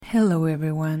Hello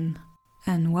everyone,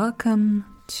 and welcome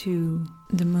to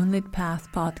the Moonlit Path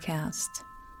podcast,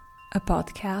 a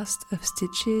podcast of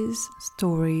stitches,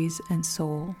 stories, and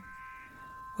soul,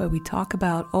 where we talk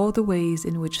about all the ways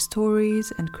in which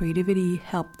stories and creativity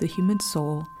help the human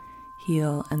soul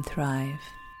heal and thrive.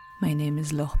 My name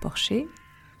is Laure Porcher,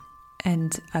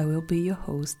 and I will be your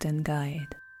host and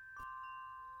guide.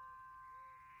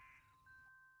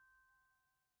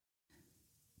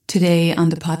 Today on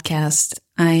the podcast,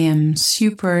 I am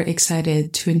super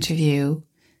excited to interview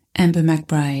Amber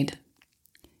McBride.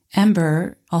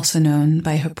 Amber, also known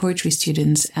by her poetry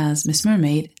students as Miss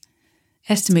Mermaid,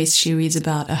 estimates she reads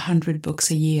about 100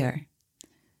 books a year.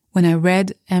 When I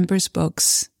read Amber's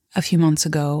books a few months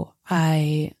ago,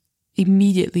 I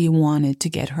immediately wanted to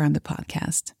get her on the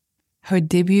podcast. Her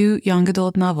debut young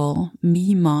adult novel,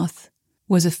 Me Moth,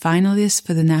 was a finalist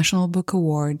for the National Book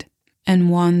Award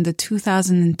and won the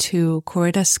 2002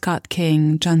 Coretta Scott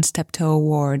King John Steptoe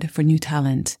Award for New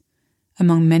Talent,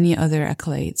 among many other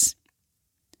accolades.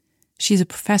 She's a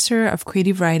professor of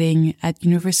creative writing at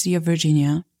University of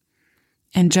Virginia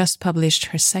and just published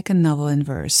her second novel in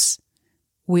verse,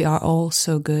 We Are All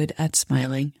So Good at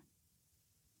Smiling.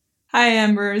 Hi,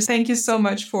 Amber. Thank you so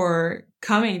much for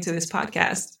coming to this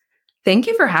podcast. Thank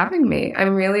you for having me.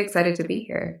 I'm really excited to be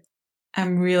here.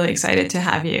 I'm really excited to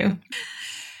have you.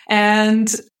 And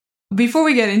before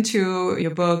we get into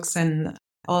your books and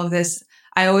all of this,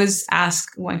 I always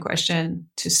ask one question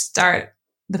to start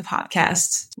the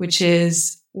podcast, which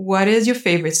is, what is your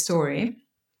favorite story?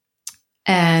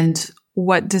 And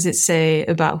what does it say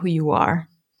about who you are?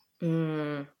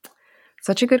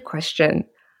 Such a good question.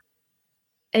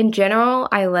 In general,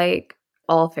 I like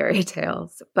all fairy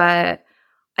tales, but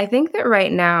I think that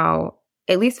right now,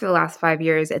 at least for the last 5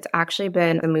 years, it's actually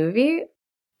been a movie,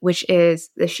 which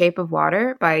is The Shape of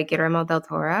Water by Guillermo del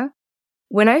Toro.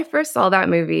 When I first saw that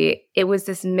movie, it was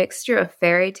this mixture of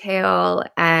fairy tale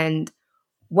and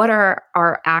what are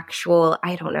our actual,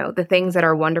 the things that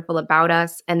are wonderful about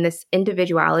us, and this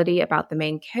individuality about the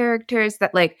main characters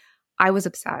that, I was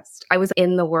obsessed. I was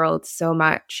in the world so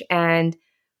much. And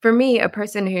for me, a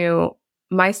person who,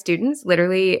 my students,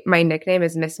 literally, my nickname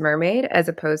is Miss Mermaid as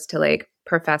opposed to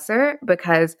Professor,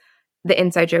 because the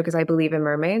inside joke is I believe in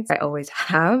mermaids. I always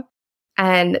have.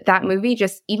 And that movie,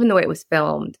 just even the way it was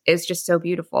filmed, is just so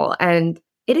beautiful. And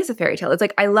it is a fairy tale. It's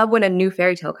I love when a new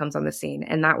fairy tale comes on the scene.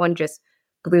 And that one just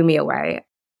blew me away.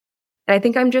 And I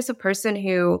think I'm just a person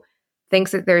who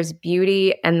thinks that there's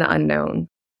beauty in the unknown.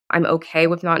 I'm okay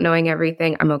with not knowing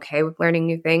everything. I'm okay with learning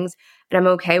new things. And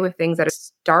I'm okay with things that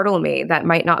startle me that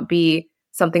might not be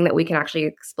something that we can actually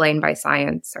explain by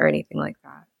science or anything like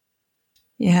that.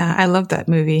 Yeah, I love that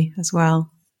movie as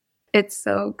well. It's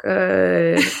so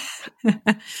good.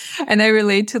 And I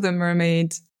relate to the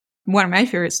mermaid. One of my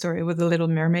favorite stories was The Little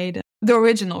Mermaid, the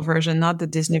original version, not the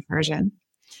Disney version,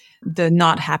 the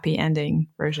not happy ending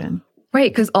version.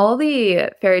 Right, because all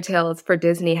the fairy tales for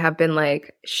Disney have been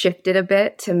shifted a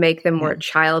bit to make them more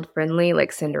child friendly.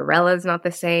 Cinderella's not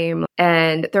the same.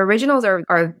 And the originals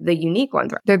are the unique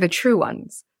ones. They're the true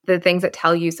ones, the things that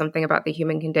tell you something about the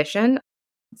human condition.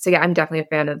 So yeah, I'm definitely a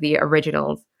fan of the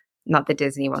originals, not the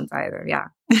Disney ones either. Yeah.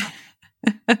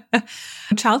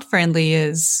 Child friendly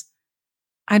is,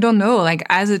 I don't know,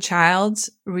 as a child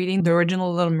reading the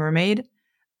original Little Mermaid,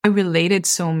 I related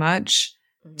so much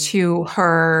to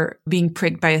her being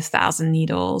pricked by 1,000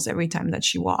 needles every time that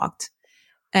she walked.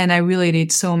 And I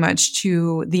related so much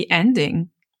to the ending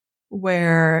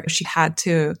where she had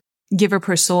to give up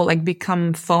her soul,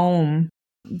 become foam,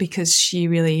 because she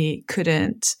really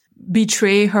couldn't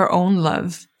betray her own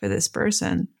love for this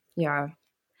person. Yeah.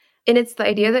 And it's the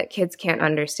idea that kids can't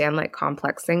understand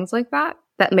complex things like that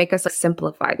make us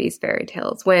simplify these fairy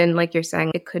tales when, you're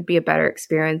saying, it could be a better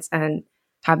experience and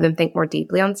have them think more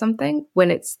deeply on something when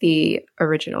it's the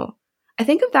original. I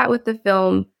think of that with the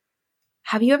film.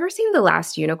 Have you ever seen The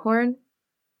Last Unicorn?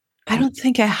 I don't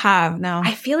think I have, no.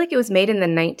 I feel like it was made in the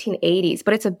 1980s,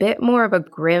 but it's a bit more of a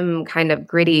grim, kind of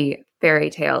gritty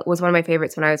fairy tale. It was one of my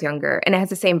favorites when I was younger. And it has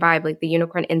the same vibe. The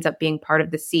unicorn ends up being part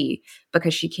of the sea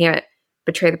because she can't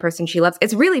betray the person she loves.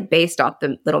 It's really based off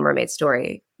the Little Mermaid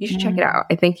story. You should check it out.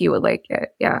 I think you would like it.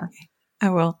 Yeah. I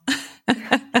will.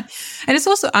 And it's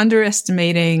also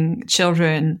underestimating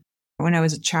children. When I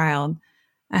was a child,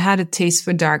 I had a taste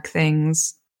for dark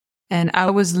things and I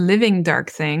was living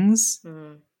dark things.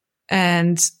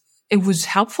 And it was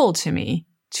helpful to me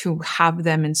to have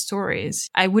them in stories.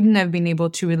 I wouldn't have been able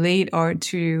to relate or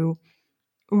to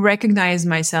recognize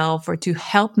myself or to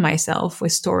help myself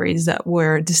with stories that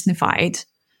were Disneyfied.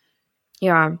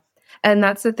 Yeah. And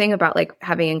that's the thing about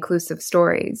having inclusive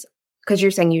stories. Because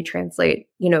you're saying you translate,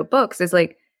 books is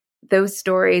those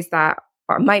stories that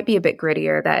might be a bit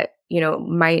grittier, that,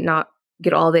 might not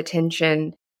get all the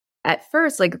attention at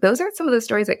first, like those are some of the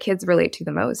stories that kids relate to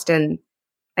the most. And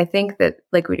I think that,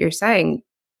 like what you're saying,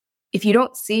 if you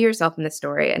don't see yourself in the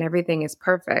story and everything is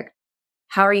perfect,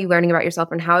 how are you learning about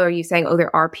yourself, and how are you saying, oh,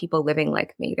 there are people living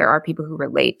like me? There are people who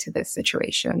relate to this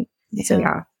situation. Yeah. So,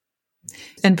 yeah.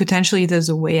 And potentially there's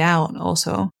a way out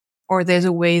also, or there's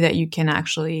a way that you can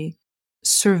actually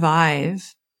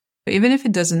survive, even if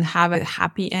it doesn't have a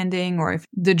happy ending, or if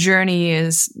the journey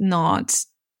is not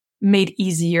made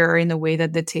easier in the way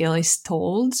that the tale is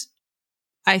told.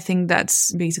 I think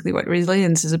that's basically what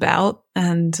resilience is about.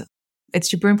 And it's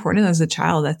super important as a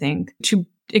child, I think, to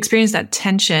experience that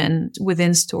tension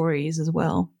within stories as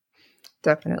well.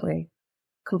 Definitely.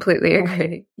 Completely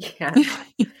agree. Yeah.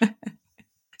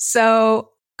 So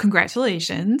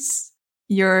congratulations.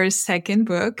 Your second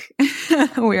book,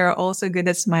 We Are Also Good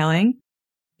at Smiling,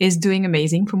 is doing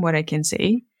amazing from what I can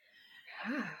see.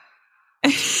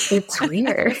 It's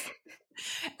weird.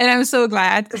 And I'm so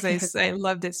glad, because I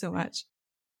loved it so much.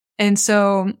 And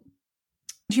so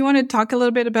do you want to talk a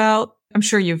little bit about, I'm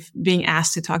sure you've been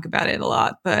asked to talk about it a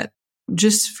lot, but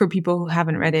just for people who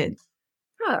haven't read it.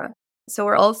 So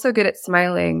We're Also Good at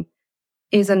Smiling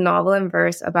is a novel in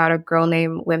verse about a girl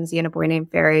named Whimsy and a boy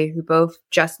named Fairy, who both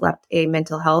just left a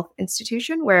mental health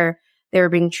institution where they were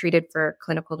being treated for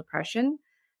clinical depression.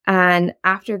 And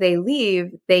after they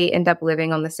leave, they end up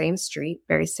living on the same street,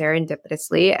 very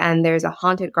serendipitously. And there's a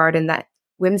haunted garden that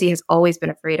Whimsy has always been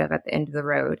afraid of at the end of the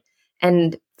road.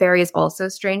 And Fairy is also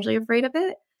strangely afraid of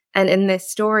it. And in this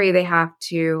story, they have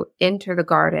to enter the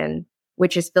garden,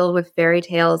 which is filled with fairy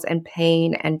tales and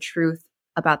pain and truth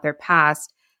about their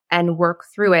past, and work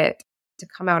through it to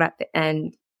come out at the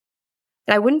end.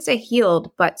 And I wouldn't say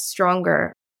healed, but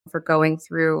stronger for going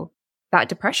through that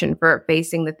depression, for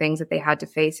facing the things that they had to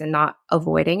face and not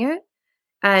avoiding it.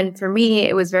 And for me,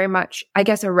 it was very much, I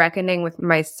guess, a reckoning with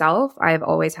myself. I've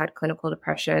always had clinical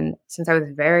depression since I was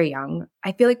very young.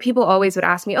 I feel like people always would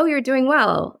ask me, oh, you're doing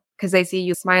well, because they see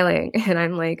you smiling. And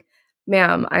I'm like,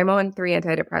 ma'am, I'm on 3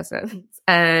 antidepressants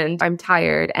and I'm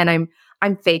tired and I'm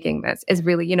faking this, is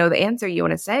really, the answer you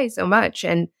want to say so much.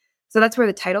 And so that's where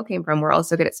the title came from. We're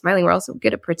also good at smiling. We're also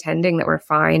good at pretending that we're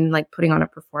fine, like putting on a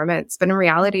performance. But in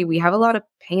reality, we have a lot of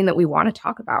pain that we want to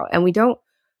talk about. And we don't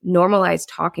normalize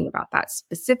talking about that,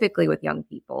 specifically with young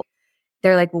people.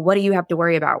 They're like, well, what do you have to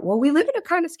worry about? Well, we live in a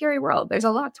kind of scary world. There's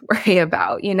a lot to worry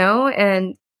about,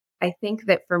 And I think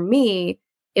that for me,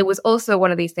 it was also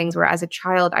one of these things where as a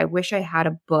child, I wish I had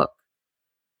a book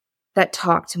that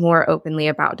talked more openly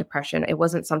about depression. It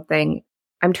wasn't something,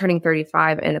 I'm turning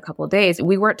 35 in a couple of days.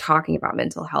 We weren't talking about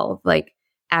mental health, like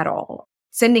at all.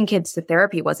 Sending kids to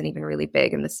therapy wasn't even really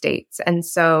big in the States. And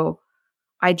so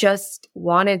I just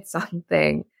wanted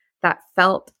something that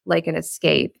felt like an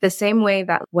escape. The same way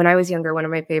that when I was younger, one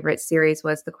of my favorite series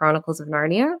was The Chronicles of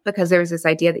Narnia, because there was this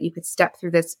idea that you could step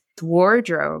through this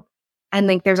wardrobe and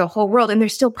like there's a whole world and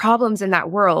there's still problems in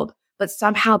that world, but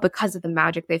somehow because of the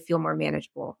magic, they feel more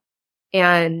manageable.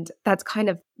 And that's kind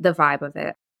of the vibe of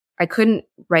it. I couldn't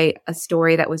write a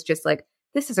story that was just like,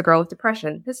 this is a girl with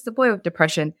depression, this is a boy with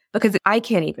depression, because I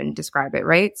can't even describe it,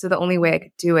 right? So the only way I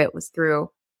could do it was through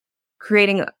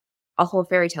creating a whole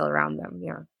fairy tale around them.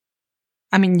 Yeah.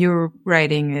 I mean, your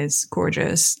writing is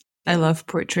gorgeous. I love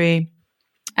poetry.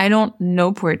 I don't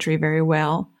know poetry very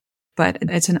well, but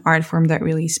it's an art form that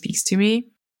really speaks to me.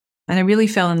 And I really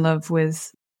fell in love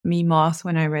with Me Moth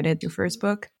when I read it, your first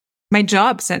book. My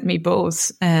job sent me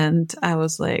both, and I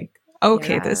was like,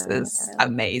 okay, This is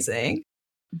amazing.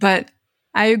 But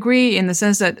I agree in the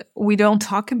sense that we don't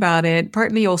talk about it,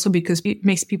 partly also because it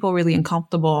makes people really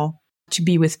uncomfortable to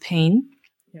be with pain.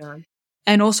 Yeah.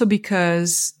 And also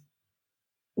because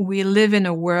we live in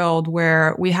a world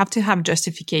where we have to have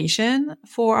justification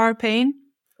for our pain.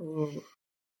 Ooh.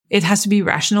 It has to be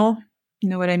rational. You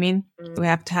know what I mean? Mm. We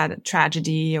have to have a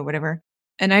tragedy or whatever.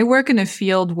 And I work in a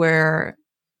field where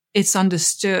it's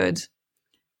understood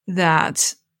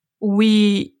that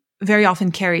we very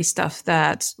often carry stuff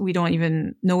that we don't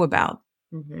even know about.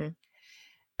 Mm-hmm.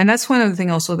 And that's one of the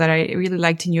things also that I really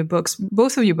liked in your books.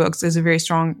 Both of your books, there's a very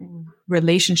strong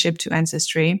relationship to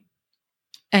ancestry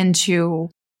and to,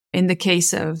 in the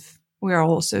case of We Are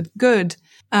Also Good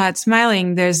at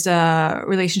Smiling, there's a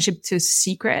relationship to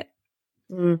secret.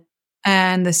 Mm.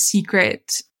 And the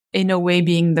secret, in a way,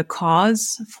 being the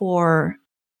cause for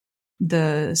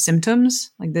the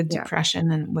symptoms, like the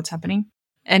depression and what's happening.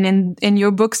 And in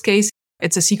your book's case,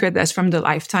 it's a secret that's from the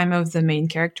lifetime of the main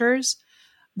characters.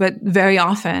 But very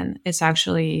often, it's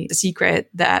actually a secret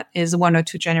that is 1 or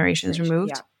 2 generations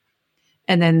removed. Yeah.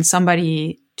 And then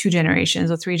somebody 2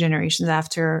 generations or 3 generations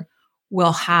after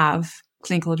will have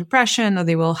clinical depression, or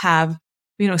they will have,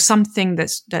 something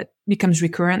that becomes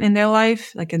recurrent in their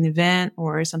life, like an event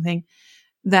or something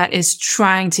that is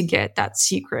trying to get that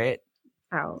secret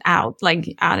out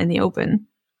in the open.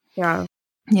 Yeah.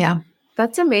 Yeah.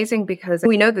 That's amazing, because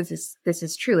we know this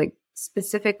is true, like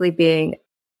specifically being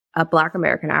a Black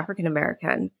American, African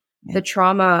American, the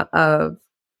trauma of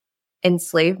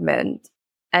enslavement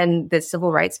and the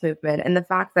civil rights movement, and the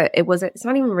fact that it's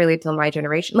not even really till my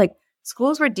generation. Like,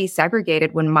 schools were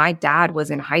desegregated when my dad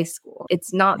was in high school.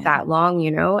 It's not that long,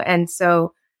 And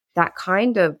so that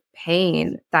kind of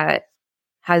pain that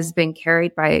has been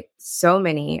carried by so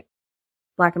many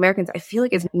Black Americans, I feel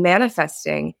like is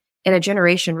manifesting in a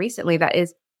generation recently that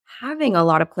is having a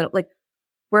lot of clinical, like,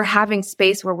 we're having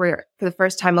space where we're for the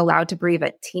first time allowed to breathe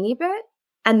a teeny bit.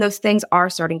 And those things are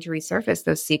starting to resurface,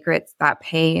 those secrets, that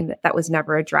pain that was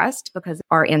never addressed because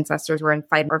our ancestors were in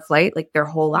fight or flight like their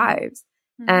whole lives.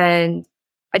 Mm-hmm. And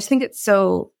I just think it's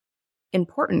so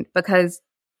important because,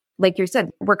 like you said,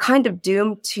 we're kind of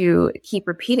doomed to keep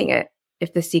repeating it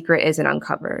if the secret isn't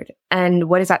uncovered. And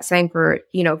what is that saying for,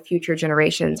 future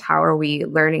generations? How are we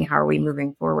learning? How are we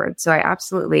moving forward? So I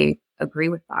absolutely agree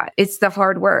with that. It's the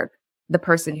hard work, the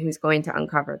person who's going to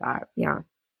uncover that. Yeah.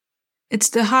 It's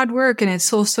the hard work. And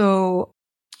it's also,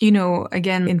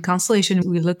 again, in constellation,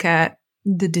 we look at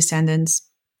the descendants,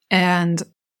 and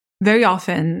very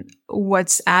often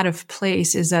what's out of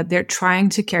place is that they're trying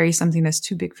to carry something that's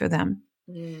too big for them.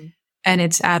 Mm. And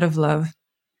it's out of love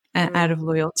and out of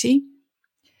loyalty.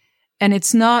 And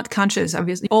it's not conscious.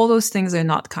 Obviously, all those things are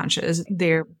not conscious.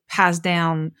 They're passed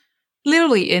down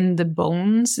literally in the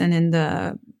bones and in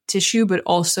the tissue, but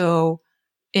also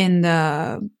in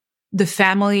the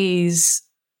family's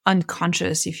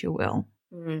unconscious, if you will.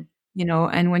 Mm-hmm.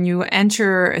 And when you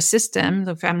enter a system,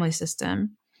 the family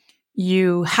system,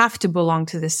 you have to belong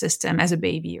to this system as a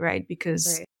baby, right?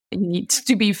 Because you need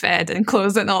to be fed and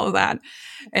clothed and all of that.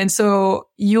 And so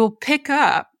you'll pick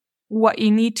up what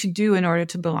you need to do in order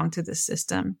to belong to this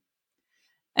system.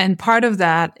 And part of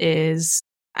that is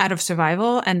out of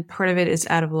survival, and part of it is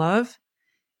out of love.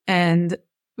 And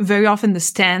very often the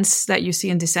stance that you see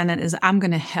in Descendant is, I'm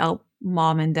going to help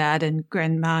mom and dad and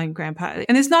grandma and grandpa.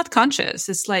 And it's not conscious.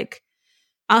 It's like,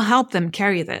 I'll help them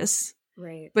carry this.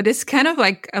 Right. But it's kind of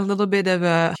like a little bit of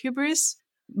a hubris,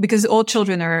 because all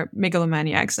children are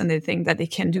megalomaniacs and they think that they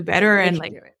can do better and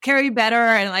carry better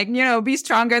and be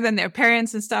stronger than their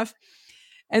parents and stuff.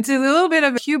 And it's a little bit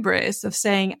of a hubris of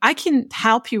saying, I can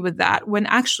help you with that, when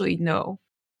actually, no.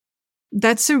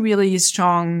 That's a really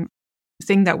strong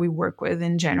thing that we work with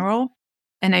in general.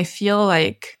 And I feel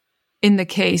like in the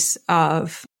case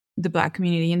of the Black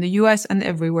community in the US and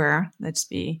everywhere, let's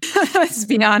be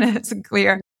honest and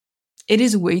clear, it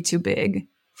is way too big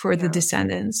for the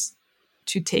descendants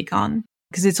to take on,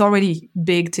 because it's already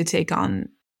big to take on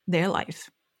their life.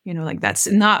 That's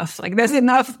enough. There's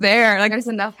enough there. There's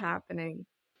enough happening.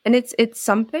 And it's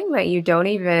something that you don't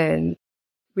even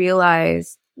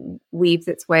realize weaves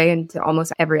its way into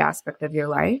almost every aspect of your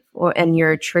life. And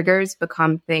your triggers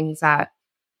become things that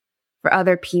for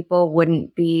other people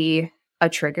wouldn't be a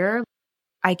trigger.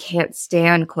 I can't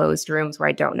stand closed rooms where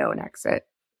I don't know an exit.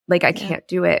 I can't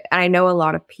do it. And I know a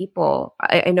lot of people,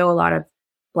 I know a lot of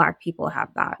Black people have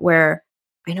that, where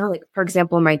I know, for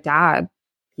example, my dad,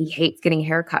 he hates getting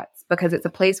haircuts because it's a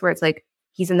place where it's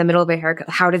he's in the middle of a haircut.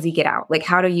 How does he get out?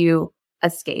 How do you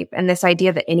escape? And this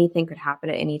idea that anything could happen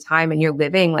at any time and you're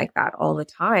living like that all the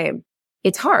time,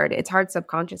 it's hard. It's hard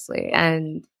subconsciously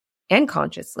and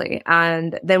consciously.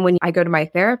 And then when I go to my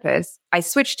therapist, I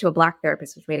switched to a Black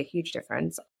therapist, which made a huge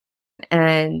difference.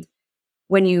 And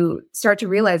when you start to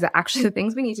realize that actually the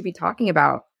things we need to be talking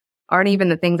about aren't even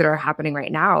the things that are happening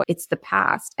right now, it's the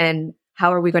past. And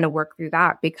how are we going to work through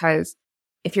that? Because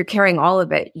if you're carrying all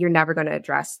of it, you're never going to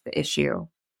address the issue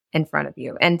in front of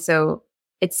you. And so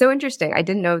it's so interesting. I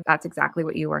didn't know that's exactly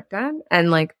what you worked on,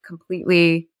 and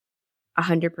completely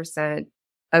 100%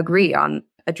 agree on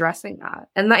addressing that.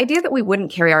 And the idea that we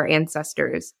wouldn't carry our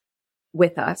ancestors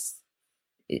with us,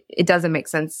 it doesn't make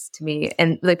sense to me.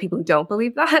 And people who don't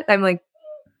believe that, I'm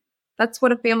that's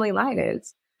what a family line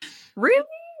is. Really?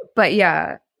 But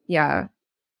yeah.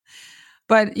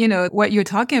 But, what you're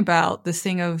talking about, this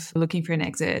thing of looking for an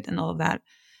exit and all of that,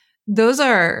 those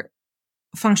are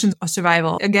functions of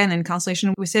survival. Again, in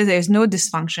constellation, we say there's no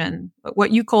dysfunction.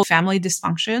 What you call family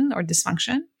dysfunction or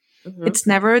dysfunction, it's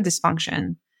never a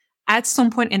dysfunction. At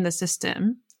some point in the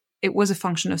system, it was a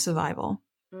function of survival.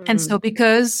 And so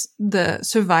because the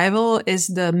survival is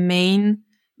the main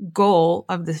goal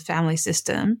of the family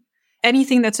system,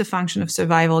 anything that's a function of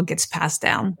survival gets passed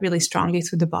down really strongly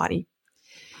through the body.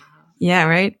 Yeah,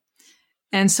 right.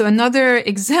 And so another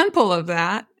example of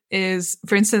that is,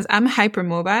 for instance, I'm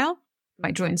hypermobile.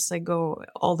 My joints like go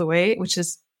all the way, which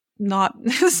is not,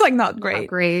 it's like not great. Not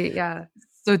great, yeah.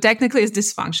 So technically it's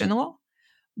dysfunctional.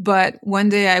 But one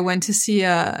day I went to see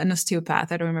an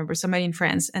osteopath. I don't remember, somebody in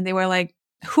France. And they were like,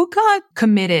 who got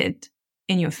committed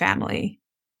in your family?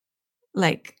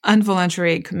 Like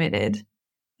involuntary committed.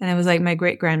 And I was like, my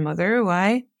great grandmother.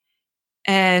 Why?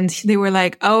 And they were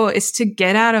like, oh, it's to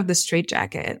get out of the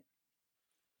straitjacket,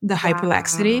 the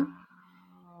hyperlaxity.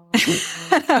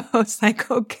 And I was like,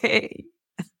 okay,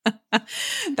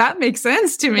 that makes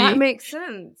sense to me. That makes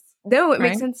sense. No, it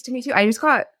makes sense to me too. I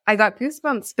got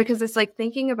goosebumps because it's like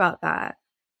thinking about that.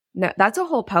 No, that's a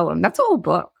whole poem. That's a whole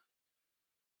book.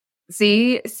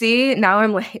 See, now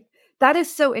I'm like, that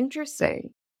is so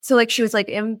interesting. So like she was like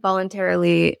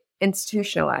involuntarily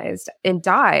institutionalized and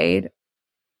died.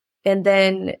 And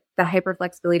then the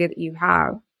hyperflexibility that you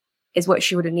have is what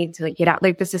she would have needed to like get out,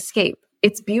 like this escape.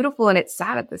 It's beautiful and it's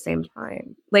sad at the same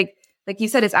time. Like you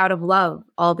said, it's out of love,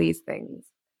 all these things.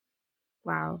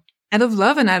 Wow. Out of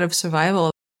love and out of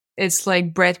survival. It's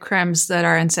like breadcrumbs that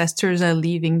our ancestors are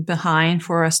leaving behind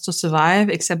for us to survive,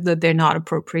 except that they're not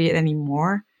appropriate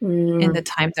anymore in the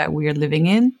time that we're living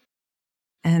in.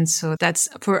 And so that's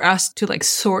for us to like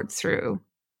sort through.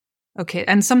 Okay.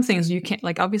 And some things you can't,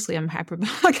 like, obviously I'm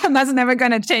like, that's never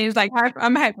going to change. Like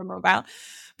I'm hypermobile,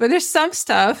 but there's some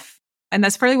stuff. And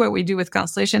that's probably what we do with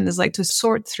constellation is like to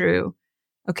sort through.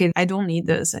 Okay. I don't need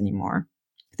this anymore.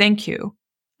 Thank you.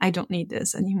 I don't need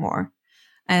this anymore.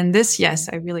 And this, yes,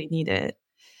 I really need it.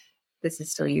 This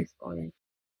is still useful.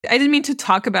 I didn't mean to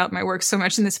talk about my work so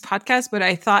much in this podcast, but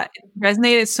I thought it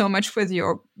resonated so much with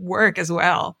your work as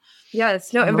well.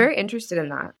 Yes. No, I'm very interested in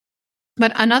that.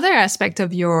 But another aspect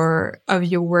of your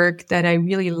work that I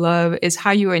really love is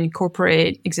how you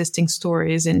incorporate existing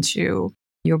stories into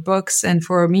your books. And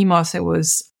for Mimos, it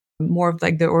was more of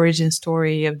like the origin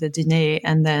story of the Dene.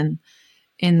 And then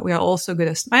We Are All So Good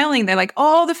at Smiling, they're like,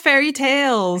 all the fairy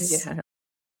tales. Yeah.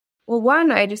 Well,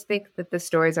 one, I just think that the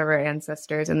stories of our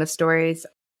ancestors and the stories,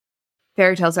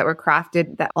 fairy tales that were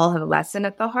crafted that all have a lesson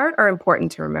at the heart are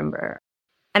important to remember.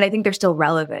 And I think they're still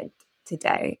relevant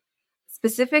today.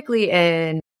 Specifically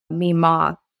in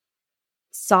Mima,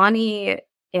 Sani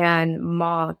and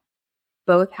Ma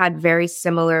both had very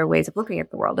similar ways of looking at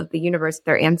the world, of the universe,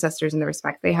 their ancestors and the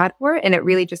respect they had for it. And it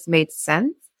really just made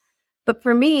sense. But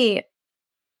for me,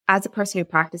 as a person who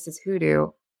practices Hoodoo,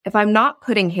 if I'm not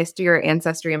putting history or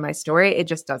ancestry in my story, it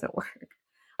just doesn't work.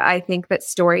 I think that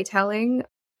storytelling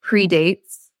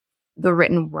predates the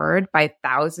written word by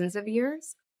thousands of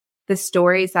years. The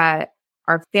stories that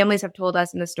our families have told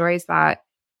us and the stories that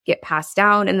get passed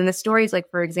down. And then the stories, like,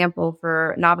 for example,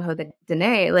 for Navajo, the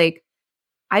Dene, like,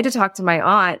 I had to talk to my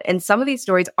aunt, and some of these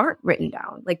stories aren't written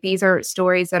down. Like, these are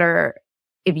stories that are,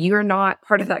 if you're not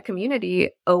part of that community,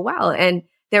 oh, well. And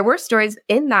there were stories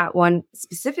in that one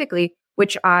specifically,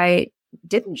 which I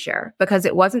didn't share because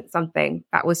it wasn't something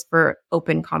that was for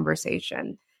open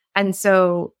conversation. And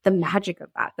so the magic of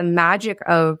that, the magic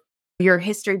of your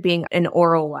history being an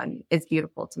oral one is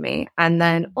beautiful to me. And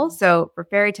then also for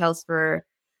fairy tales, We're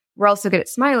All So Good at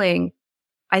Smiling,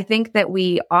 I think that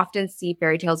we often see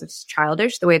fairy tales as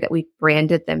childish, the way that we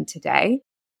branded them today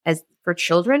as for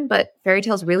children. But fairy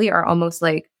tales really are almost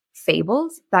like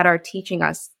fables that are teaching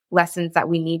us lessons that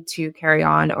we need to carry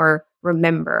on or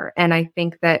remember. And I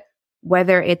think that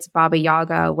whether it's Baba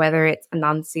Yaga, whether it's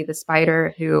Anansi the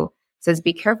spider who says,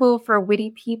 be careful for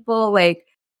witty people, like,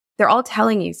 they're all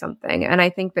telling you something. And I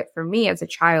think that for me as a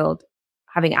child,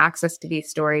 having access to these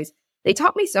stories, they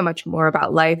taught me so much more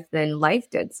about life than life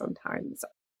did sometimes.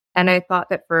 And I thought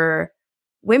that for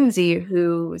Whimsy,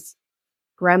 whose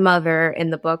grandmother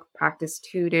in the book practiced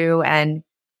Hoodoo and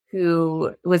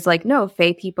who was like, no,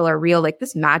 Fae people are real, like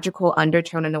this magical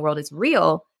undertone in the world is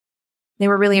real, they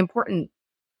were really important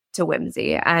to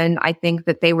Whimsy. And I think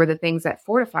that they were the things that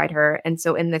fortified her. And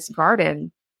so in this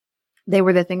garden, they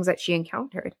were the things that she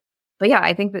encountered. But yeah,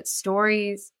 I think that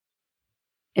stories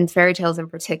and fairy tales in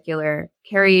particular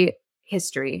carry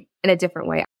history in a different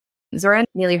way. Zora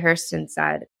Neale Hurston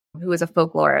said, who was a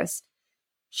folklorist,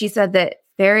 she said that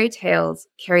fairy tales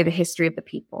carry the history of the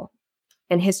people.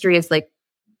 And history is like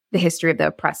the history of the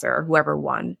oppressor or whoever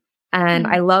won. And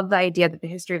I love the idea that the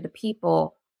history of the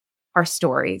people are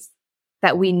stories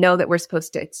that we know that we're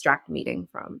supposed to extract meaning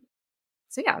from.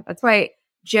 So yeah, that's why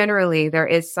generally there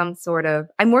is some sort of,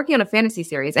 I'm working on a fantasy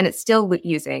series and it's still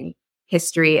using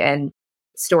history and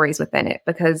stories within it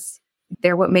because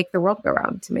they're what make the world go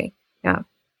round to me. Yeah.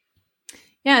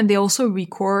 Yeah. And they also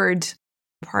record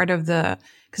part of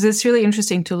because it's really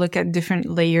interesting to look at different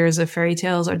layers of fairy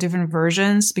tales or different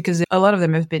versions, because a lot of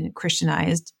them have been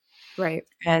Christianized. Right.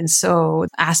 And so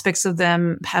aspects of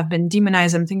them have been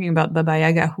demonized. I'm thinking about Baba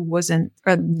Yaga, who wasn't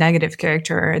a negative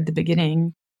character at the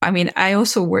beginning. I mean, I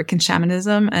also work in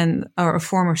shamanism or a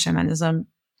form of shamanism.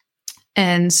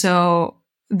 And so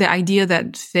the idea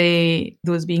that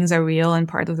those beings are real and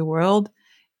part of the world,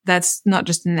 that's not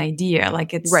just an idea,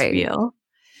 like it's real.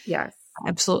 Yes.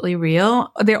 Absolutely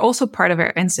real. They're also part of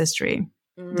our ancestry,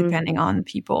 depending on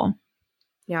people.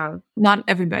 Yeah. Not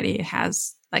everybody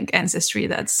has like ancestry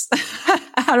that's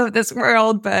out of this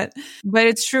world, but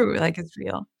it's true, like it's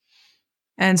real.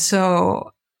 And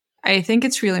so I think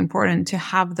it's really important to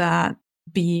have that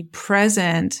be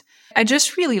present. I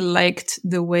just really liked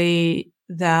the way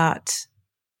that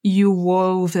you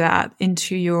wove that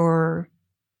into your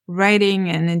writing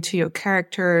and into your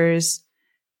characters,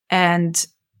 and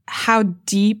how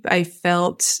deep I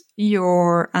felt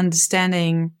your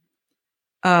understanding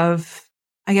of,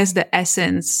 I guess, the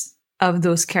essence of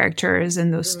those characters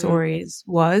and those stories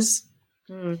was.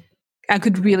 I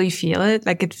could really feel it.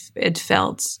 Like it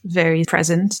felt very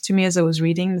present to me as I was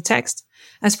reading the text.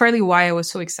 That's partly why I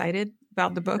was so excited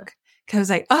about the book. Because I was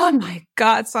like, oh my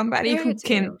God, somebody who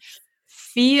can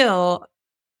feel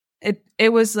it. It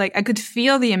was like, I could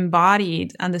feel the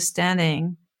embodied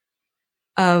understanding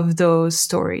of those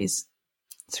stories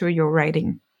through your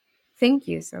writing. Thank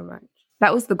you so much.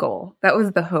 That was the goal. That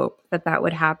was the hope that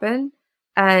would happen.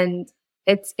 And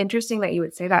it's interesting that you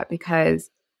would say that, because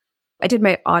I did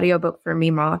my audiobook for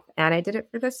Memoth and I did it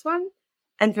for this one.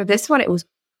 And for this one, it was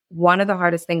one of the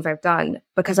hardest things I've done,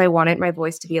 because I wanted my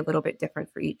voice to be a little bit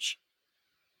different for each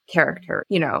character.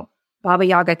 You know, Baba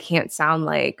Yaga can't sound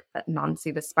like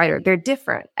Nancy the spider. They're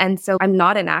different. And so I'm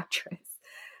not an actress.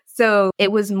 So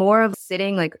it was more of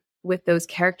sitting like with those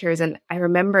characters. And I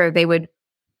remember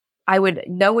I would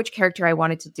know which character I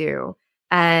wanted to do,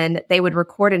 and they would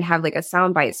record and have like a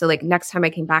sound bite. So like next time I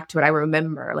came back to it, I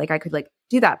remember, like I could like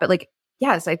do that. But like,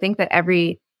 yes, I think that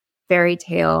every fairy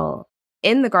tale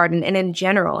in the garden and in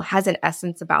general has an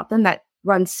essence about them that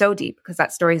runs so deep, because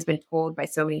that story has been told by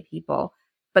so many people.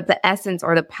 But the essence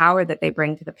or the power that they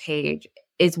bring to the page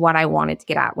is what I wanted to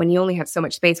get at. When you only have so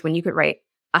much space, when you could write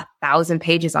 1,000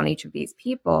 pages on each of these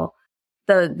people,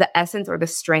 the essence or the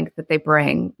strength that they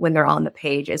bring when they're on the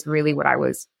page is really what I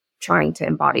was trying to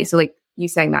embody. So like you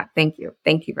saying that, thank you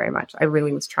very much. I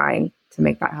really was trying to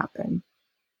make that happen.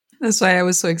 That's why I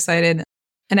was so excited.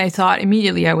 And I thought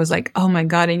immediately, I was like, oh my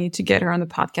God, I need to get her on the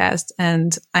podcast.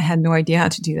 And I had no idea how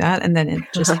to do that. And then it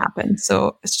just happened.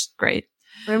 So it's just great.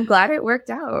 I'm glad it worked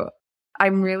out.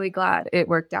 I'm really glad it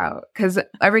worked out, because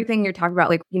everything you're talking about,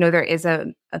 like, you know, there is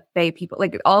a fae people,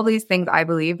 like all these things. I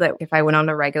believe that if I went on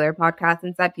a regular podcast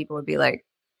and said, people would be like,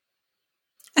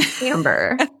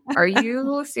 Amber, are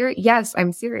you serious? Yes,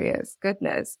 I'm serious.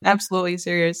 Goodness. Absolutely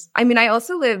serious. I mean, I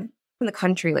also live in the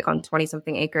country, like on 20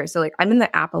 something acres. So like I'm in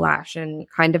the Appalachian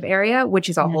kind of area, which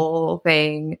is a whole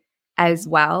thing as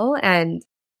well. And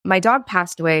my dog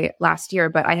passed away last year,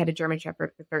 but I had a German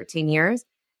Shepherd for 13 years.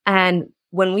 And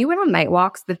when we went on night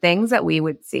walks, the things that we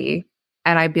would see,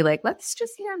 and I'd be like, let's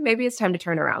just, maybe it's time to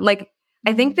turn around. Like,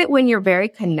 I think that when you're very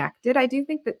connected, I do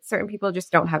think that certain people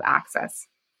just don't have access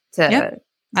to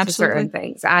certain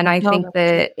things. And I think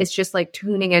that it's just like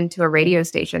tuning into a radio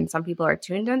station. Some people are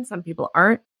tuned in, some people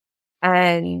aren't.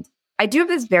 And I do have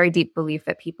this very deep belief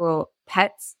that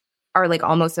pets are like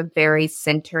almost a very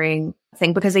centering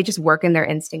thing, because they just work in their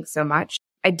instincts so much.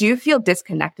 I do feel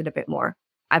disconnected a bit more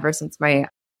ever since my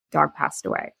dog passed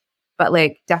away, but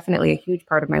like definitely a huge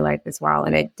part of my life as well.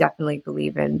 And I definitely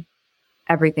believe in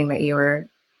everything that you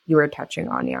were touching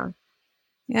on.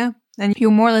 Yeah. And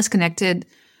you're more or less connected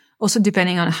also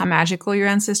depending on how magical your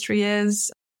ancestry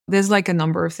is. There's like a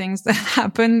number of things that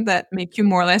happen that make you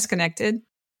more or less connected.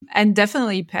 And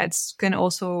definitely pets can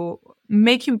also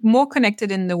make you more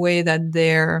connected in the way that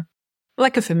they're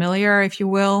like a familiar, if you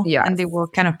will. Yes. And they will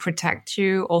kind of protect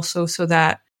you also, so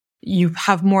that you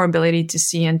have more ability to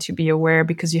see and to be aware,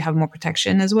 because you have more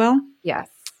protection as well. Yes.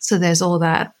 So there's all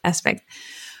that aspect.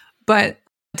 But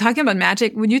talking about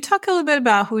magic, would you talk a little bit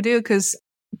about hoodoo? Because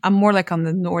I'm more like on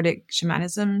the Nordic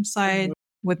shamanism side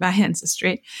with my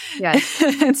ancestry. Yes.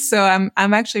 And so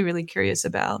I'm actually really curious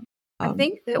about. I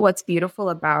think that what's beautiful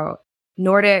about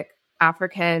Nordic,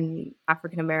 African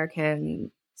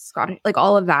American, Scottish, like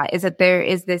all of that, is that there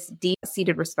is this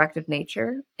deep-seated respect of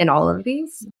nature in all of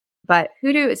these. But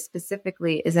hoodoo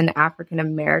specifically is an African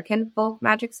American folk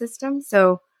magic system.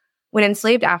 So when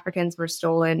enslaved Africans were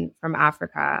stolen from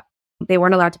Africa, they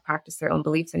weren't allowed to practice their own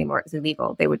beliefs anymore. It was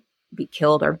illegal. They would be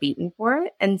killed or beaten for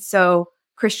it. And so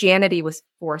Christianity was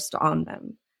forced on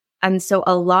them. And so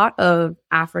a lot of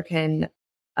African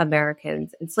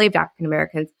Americans, enslaved African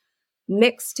Americans,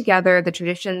 mixed together the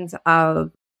traditions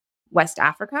of West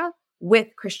Africa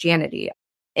with Christianity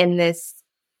in this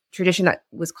tradition that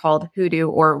was called Hoodoo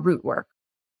or root work.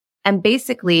 And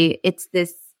basically, it's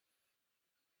this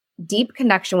deep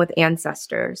connection with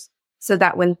ancestors so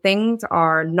that when things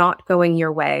are not going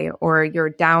your way or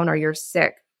you're down or you're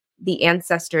sick, the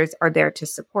ancestors are there to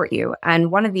support you. And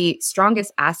one of the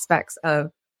strongest aspects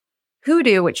of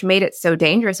Hoodoo, which made it so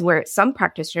dangerous, where some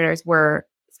practitioners were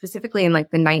specifically in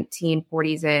like the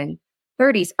 1940s and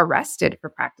 30s arrested for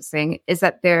practicing, is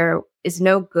that there is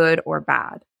no good or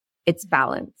bad. It's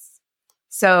balance.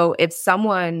 So if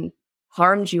someone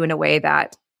harmed you in a way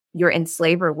that your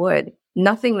enslaver would,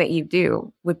 nothing that you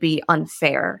do would be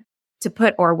unfair to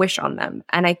put or wish on them.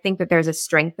 And I think that there's a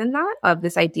strength in that, of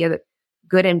this idea that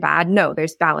good and bad, no,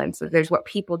 there's balance. There's what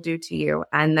people do to you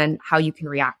and then how you can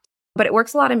react. But it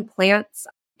works a lot in plants.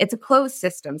 It's a closed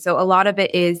system. So a lot of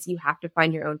it is you have to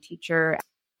find your own teacher.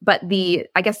 But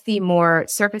I guess the more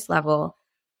surface level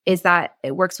is that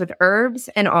it works with herbs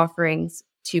and offerings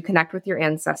to connect with your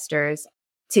ancestors,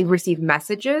 to receive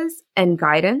messages and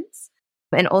guidance,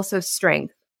 and also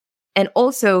strength. And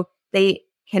also they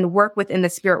can work within the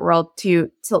spirit world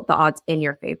to tilt the odds in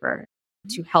your favor,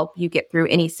 to help you get through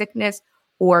any sickness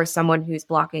or someone who's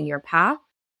blocking your path.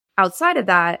 Outside of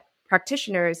that,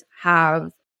 practitioners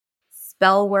have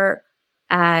spell work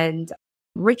and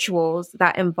rituals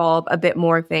that involve a bit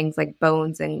more things like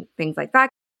bones and things like that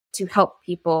to help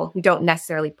people who don't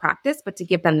necessarily practice, but to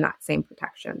give them that same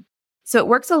protection. So it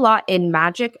works a lot in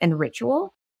magic and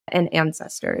ritual and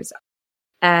ancestors.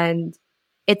 And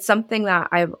it's something that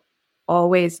I've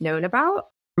always known about.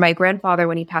 My grandfather,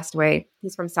 when he passed away,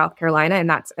 he's from South Carolina, and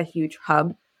that's a huge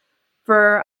hub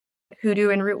for hoodoo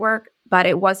and root work. But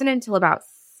it wasn't until about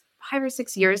 5 or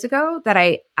 6 years ago that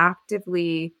I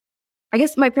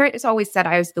guess my parents always said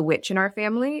I was the witch in our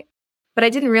family, but I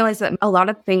didn't realize that a lot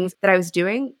of things that I was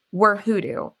doing were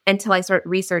hoodoo until I started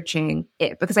researching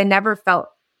it, because I never felt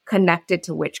connected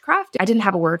to witchcraft. I didn't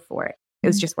have a word for it. It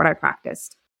was just what I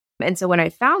practiced. And so when I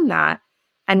found that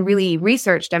and really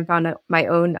researched and found my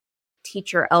own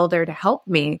teacher elder to help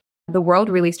me, the world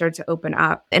really started to open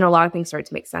up and a lot of things started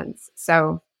to make sense.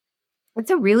 So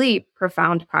it's a really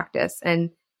profound practice.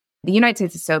 And the United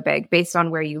States is so big. Based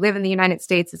on where you live in the United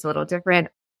States, it's a little different.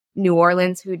 New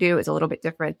Orleans hoodoo is a little bit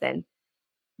different than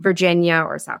Virginia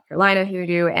or South Carolina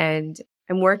hoodoo. And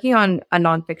I'm working on a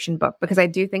nonfiction book because I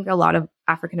do think a lot of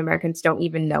African Americans don't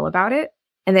even know about it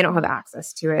and they don't have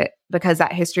access to it because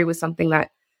that history was something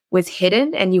that was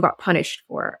hidden and you got punished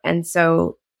for. And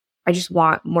so I just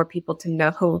want more people to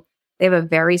know they have a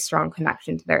very strong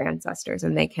connection to their ancestors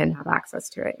and they can have access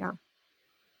to it. Yeah.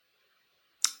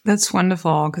 That's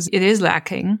wonderful, because it is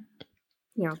lacking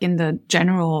in the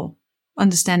general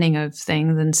understanding of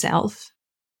things and self.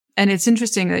 And it's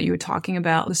interesting that you were talking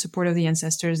about the support of the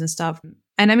ancestors and stuff.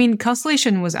 And I mean,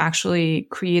 constellation was actually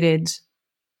created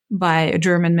by a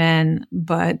German man,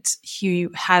 but he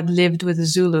had lived with a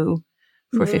Zulu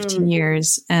for 15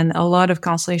 years. And a lot of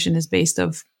constellation is based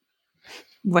of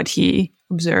what he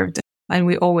observed. And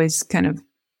we always kind of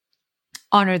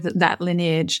honor that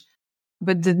lineage.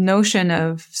 But the notion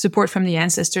of support from the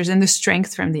ancestors and the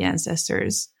strength from the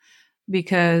ancestors,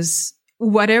 because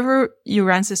whatever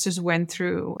your ancestors went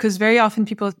through, because very often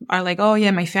people are like, oh yeah,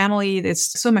 my family, there's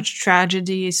so much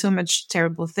tragedy, so much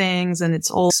terrible things, and it's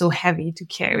all so heavy to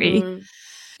carry.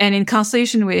 And in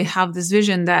Constellation, we have this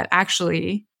vision that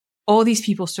actually all these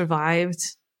people survived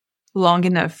long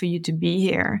enough for you to be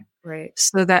here. Right.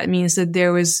 So that means that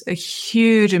there was a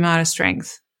huge amount of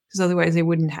strength, because otherwise they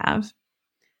wouldn't have.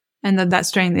 And that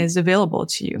strength is available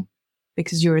to you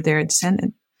because you were their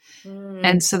descendant.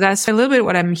 And so that's a little bit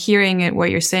what I'm hearing and what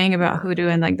you're saying about hoodoo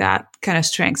and like that kind of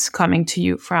strength coming to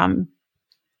you from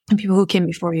people who came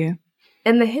before you.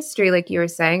 And the history, like you were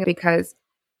saying, because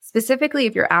specifically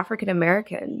if you're African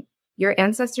American, your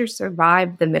ancestors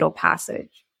survived the Middle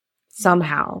Passage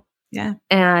somehow. Yeah.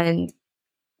 And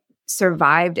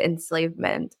survived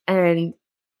enslavement. And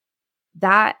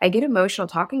that I get emotional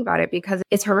talking about it because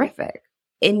it's horrific.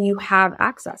 And you have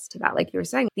access to that. Like you were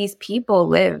saying, these people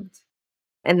lived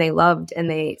and they loved and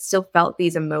they still felt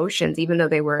these emotions, even though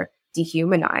they were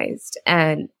dehumanized.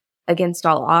 And against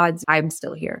all odds, I'm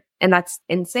still here. And that's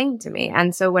insane to me.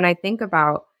 And so when I think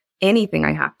about anything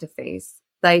I have to face,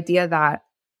 the idea that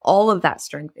all of that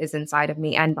strength is inside of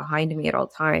me and behind me at all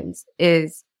times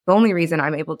is the only reason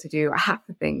I'm able to do half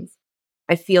the things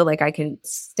I feel like I can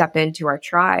step into our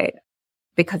tribe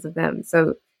because of them.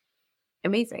 So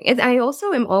amazing. And I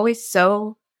also am always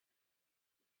so,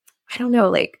 I don't know,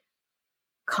 like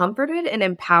comforted and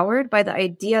empowered by the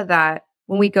idea that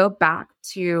when we go back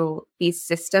to these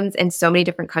systems in so many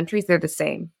different countries, they're the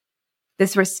same.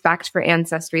 This respect for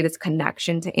ancestry, this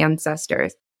connection to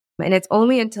ancestors. And it's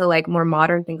only until like more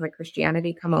modern things like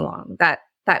Christianity come along that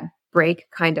that break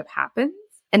kind of happens.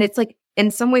 And it's like, in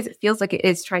some ways, it feels like it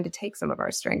is trying to take some of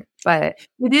our strength, but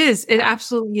it is. It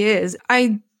absolutely is.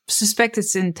 I suspect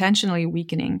it's intentionally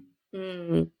weakening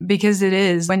because it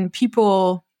is when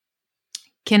people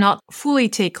cannot fully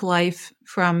take life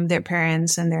from their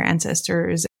parents and their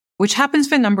ancestors, which happens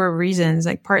for a number of reasons,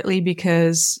 like partly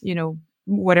because, you know,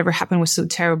 whatever happened was so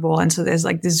terrible. And so there's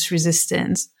like this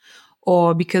resistance,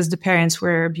 or because the parents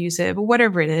were abusive, or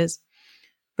whatever it is.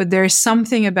 But there's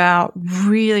something about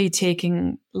really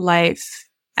taking life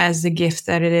as the gift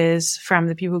that it is from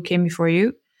the people who came before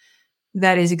you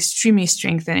that is extremely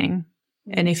strengthening.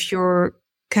 And if you're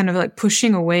kind of like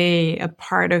pushing away a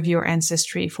part of your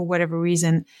ancestry for whatever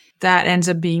reason, that ends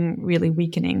up being really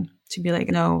weakening to be like,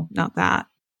 no, not that.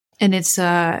 And it's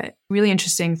a really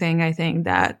interesting thing, I think,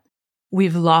 that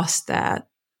we've lost that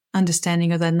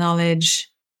understanding of that knowledge,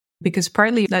 because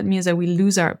partly that means that we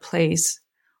lose our place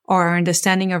or our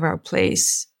understanding of our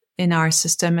place in our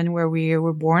system and where we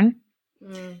were born.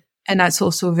 And that's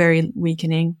also very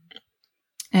weakening.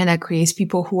 And that creates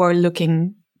people who are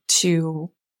looking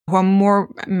to, who are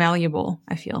more malleable,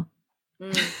 I feel.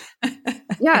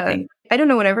 Yeah. I don't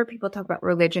know. Whenever people talk about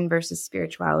religion versus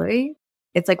spirituality,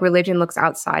 it's like religion looks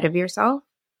outside of yourself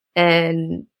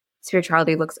and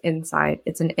spirituality looks inside.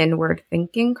 It's an inward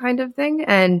thinking kind of thing.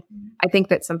 And I think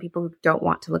that some people who don't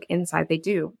want to look inside, they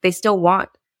do. They still want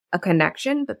a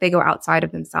connection, but they go outside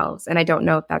of themselves. And I don't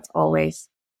know if that's always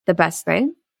the best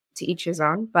thing, to each his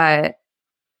own, but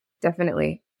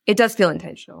definitely it does feel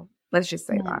intentional. Let's just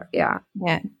say that. Yeah.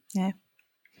 Yeah.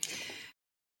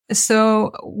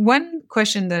 So one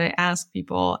question that I ask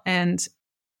people, and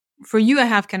for you, I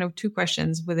have kind of two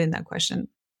questions within that question.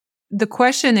 The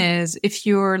question is, if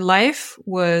your life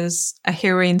was a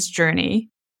heroine's journey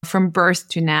from birth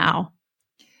to now,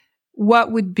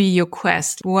 what would be your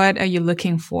quest? What are you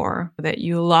looking for that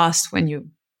you lost when you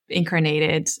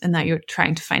incarnated and that you're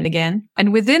trying to find again?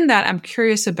 And within that, I'm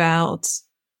curious about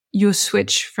your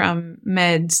switch from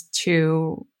meds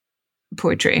to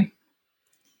poetry.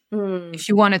 If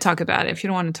you want to talk about it. If you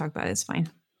don't want to talk about it, it's fine.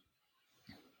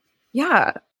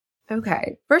 Yeah.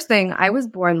 Okay. First thing, I was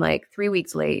born like 3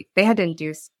 weeks late. They had to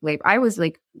induce labor. I was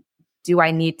like, do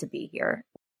I need to be here?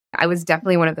 I was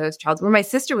definitely one of those childs where my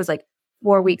sister was like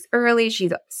 4 weeks early.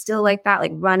 She's still like that,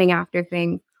 like running after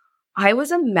things. I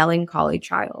was a melancholy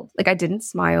child. Like I didn't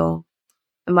smile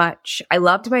much. I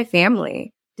loved my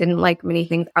family. Didn't like many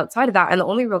things outside of that. And the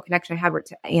only real connection I had were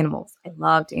to animals. I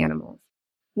loved animals.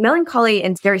 Melancholy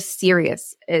and very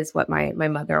serious is what my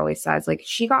mother always says. Like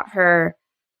she got her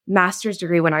master's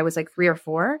degree when I was like 3 or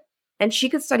 4, and she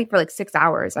could study for like 6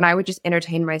 hours and I would just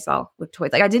entertain myself with toys.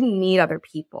 Like I didn't need other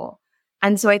people.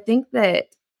 And so I think that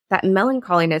that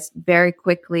melancholiness very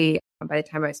quickly, by the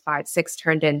time I was 5, 6,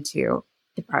 turned into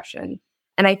depression.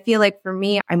 And I feel like for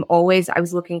me, I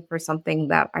was looking for something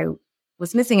that I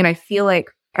was missing. And I feel like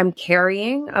I'm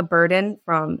carrying a burden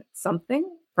from something,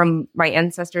 from my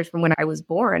ancestors, from when I was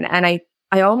born. And I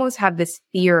almost have this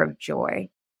fear of joy,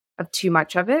 of too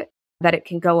much of it, that it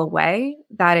can go away,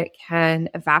 that it can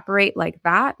evaporate like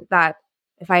that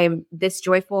if I am this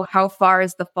joyful, how far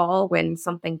is the fall when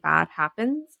something bad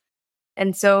happens?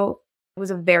 And so I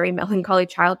was a very melancholy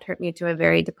child, turned me into a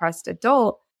very depressed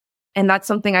adult. And that's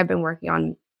something I've been working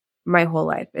on my whole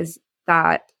life, is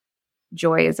that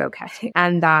joy is okay.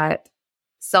 And that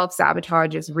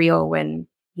self-sabotage is real when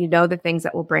you know the things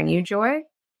that will bring you joy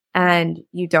and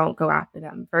you don't go after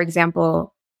them. For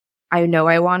example, I know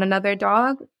I want another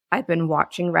dog. I've been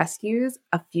watching rescues.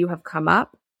 A few have come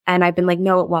up and I've been like,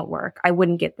 no, it won't work. I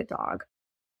wouldn't get the dog.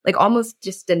 Like almost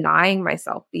just denying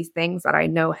myself these things that I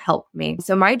know help me.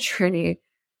 So my journey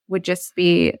would just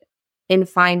be in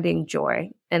finding joy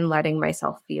and letting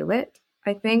myself feel it,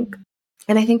 I think.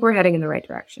 And I think we're heading in the right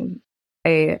direction.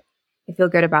 I feel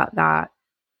good about that.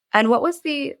 And what was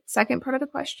the second part of the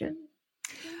question?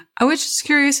 I was just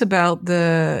curious about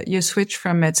your switch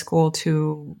from med school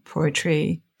to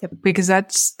poetry, because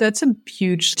that's a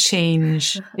huge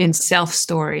change in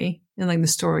self-story and like the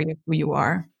story of who you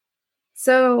are.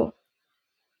 So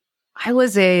I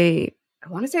want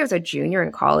to say I was a junior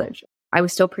in college. I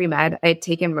was still pre-med. I had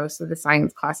taken most of the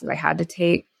science classes I had to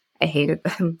take. I hated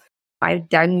them. I had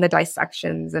done the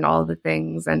dissections and all the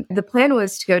things. And the plan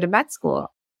was to go to med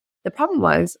school. The problem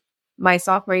was my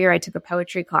sophomore year, I took a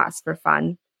poetry class for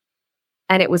fun.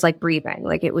 And it was like breathing.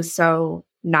 Like it was so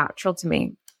natural to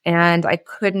me. And I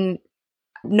couldn't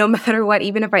No matter what,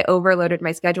 even if I overloaded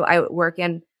my schedule, I would work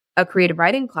in a creative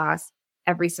writing class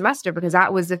every semester because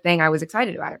that was the thing I was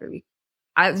excited about every week.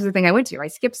 That was the thing I went to. I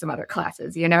skipped some other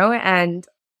classes, and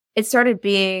it started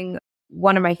being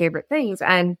one of my favorite things.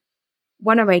 And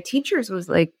one of my teachers was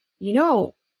like, you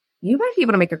might be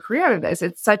able to make a career out of this.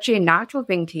 It's such a natural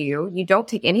thing to you. You don't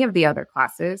take any of the other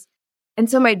classes. And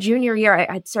so my junior year,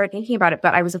 I started thinking about it,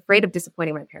 but I was afraid of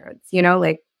disappointing my parents,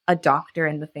 like a doctor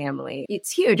in the family.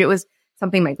 It's huge. It was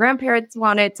something my grandparents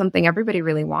wanted, something everybody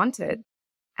really wanted.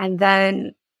 And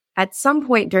then at some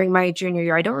point during my junior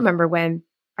year, I don't remember when,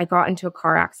 I got into a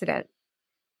car accident.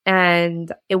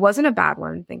 And it wasn't a bad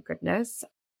one, thank goodness.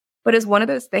 But it's one of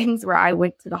those things where I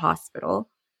went to the hospital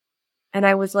and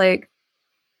I was like,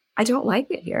 I don't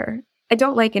like it here. I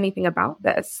don't like anything about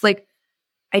this. Like,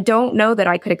 I don't know that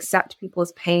I could accept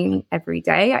people's pain every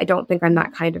day. I don't think I'm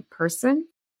that kind of person.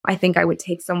 I think I would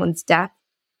take someone's death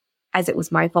as it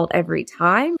was my fault every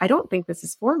time. I don't think this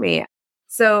is for me.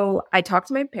 So I talked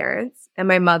to my parents and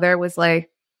my mother was like,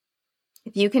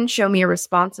 if you can show me a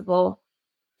responsible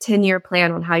 10-year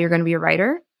plan on how you're going to be a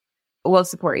writer, we'll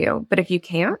support you. But if you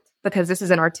can't, because this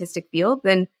is an artistic field,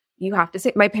 then you have to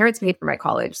say, my parents paid for my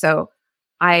college. So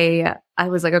I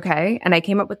was like, okay. And I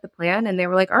came up with the plan and they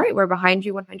were like, all right, we're behind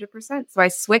you 100%. So I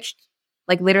switched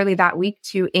like literally that week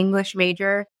to English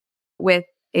major with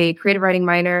a creative writing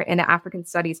minor and an African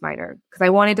studies minor because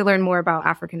I wanted to learn more about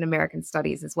African American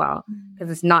studies as well because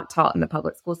it's not taught in the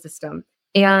public school system.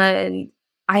 And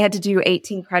I had to do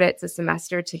 18 credits a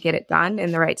semester to get it done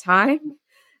in the right time.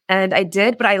 And I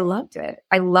did, but I loved it.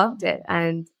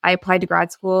 And I applied to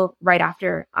grad school right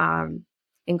after and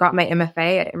got my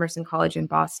MFA at Emerson College in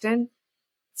Boston.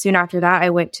 Soon after that, I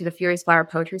went to the Furious Flower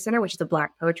Poetry Center, which is a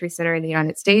Black poetry center in the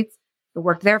United States. I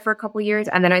worked there for a couple of years.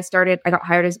 And then I got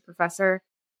hired as a professor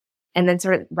and then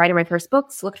started writing my first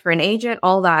books, looked for an agent,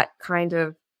 all that kind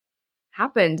of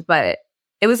happened. But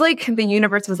it was like the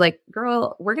universe was like,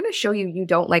 girl, we're going to show you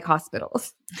don't like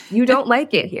hospitals. You don't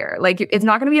like it here. Like, it's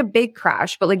not going to be a big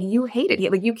crash, but like you hate it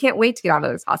here. Like, you can't wait to get out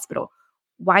of this hospital.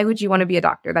 Why would you want to be a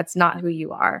doctor? That's not who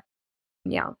you are.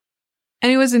 Yeah.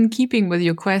 And it was in keeping with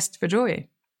your quest for joy.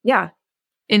 Yeah.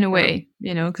 In a way,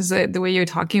 because the way you're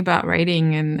talking about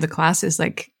writing and the classes,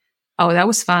 like, oh, that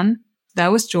was fun.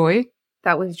 That was joy.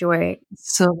 That was joy.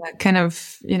 So that kind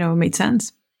of, made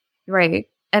sense. Right.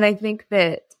 And I think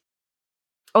that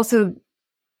also,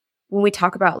 when we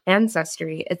talk about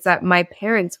ancestry, it's that my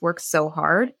parents worked so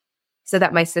hard so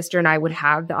that my sister and I would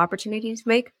have the opportunity to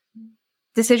make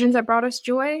decisions that brought us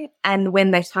joy. And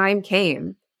when the time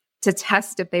came to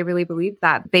test if they really believed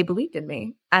that, they believed in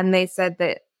me. And they said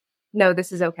that, no,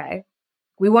 this is okay.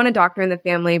 We want a doctor in the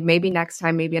family, maybe next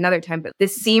time, maybe another time, but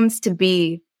this seems to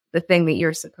be the thing that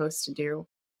you're supposed to do.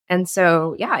 And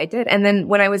so, yeah, I did. And then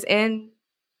when I was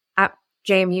at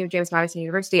JMU, James Madison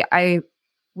University, I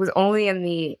was only in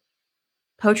the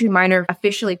poetry minor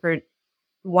officially for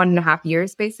 1.5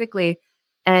 years, basically.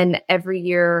 And every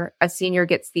year a senior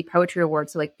gets the poetry award.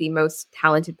 So like the most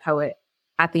talented poet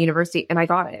at the university. And I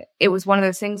got it. It was one of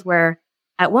those things where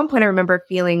at one point I remember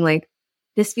feeling like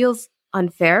this feels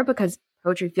unfair because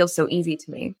poetry feels so easy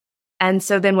to me. And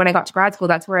so then when I got to grad school,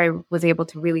 that's where I was able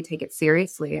to really take it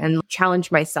seriously and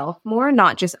challenge myself more,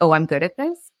 not just, oh, I'm good at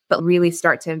this, but really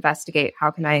start to investigate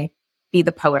how can I be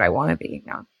the poet I want to be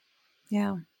now.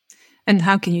 Yeah. And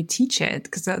how can you teach it?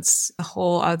 Because that's a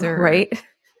whole other... Right.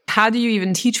 How do you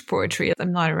even teach poetry?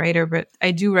 I'm not a writer, but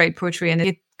I do write poetry and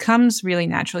it comes really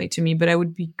naturally to me, but I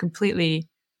would be completely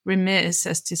remiss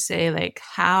as to say like,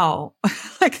 how?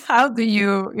 Like, how do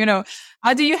you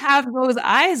how do you have those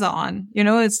eyes on?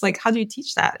 It's like, how do you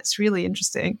teach that? It's really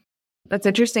interesting. That's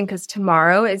interesting because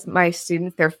tomorrow is my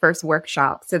students, their first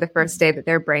workshop. So the first day that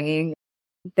they're bringing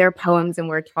their poems and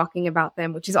we're talking about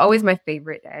them, which is always my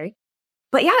favorite day.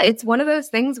 But yeah, it's one of those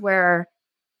things where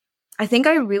I think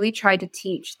I really tried to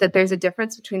teach that there's a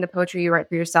difference between the poetry you write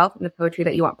for yourself and the poetry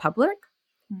that you want public.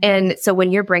 Mm-hmm. And so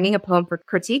when you're bringing a poem for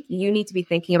critique, you need to be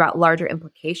thinking about larger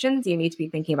implications. You need to be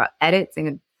thinking about edits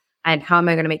and how am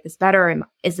I going to make this better? And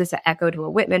is this an echo to a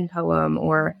Whitman poem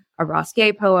or a Ross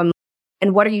Gay poem?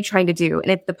 And what are you trying to do?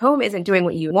 And if the poem isn't doing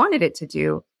what you wanted it to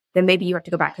do, then maybe you have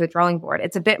to go back to the drawing board.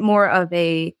 It's a bit more of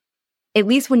at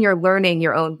least when you're learning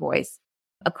your own voice,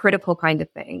 a critical kind of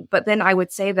thing. But then I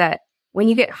would say that when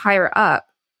you get higher up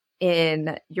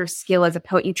in your skill as a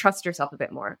poet, you trust yourself a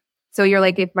bit more. So you're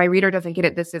like, if my reader doesn't get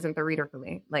it, this isn't the reader for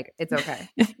me. Like, it's okay.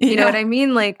 You know what I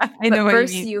mean? Like, I know but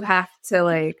first you mean. You have to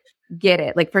like get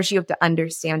it. Like first you have to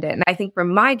understand it. And I think for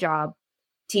my job,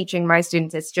 teaching my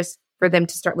students, it's just for them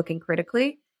to start looking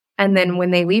critically. And then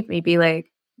when they leave me, be like,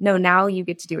 no, now you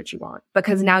get to do what you want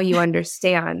because now you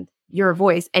understand your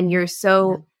voice and you're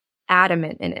so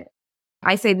adamant in it.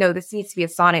 I say, no, this needs to be a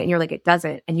sonnet. And you're like, it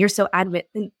doesn't. And you're so adamant.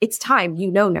 Then it's time.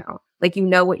 You know now. Like, you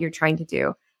know what you're trying to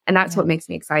do. And that's what makes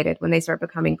me excited when they start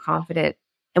becoming confident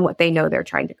in what they know they're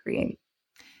trying to create.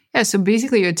 Yeah. So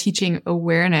basically you're teaching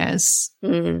awareness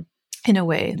in a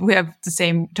way. We have the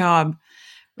same job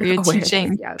where you're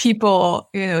teaching people,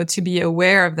 to be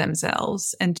aware of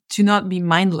themselves and to not be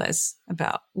mindless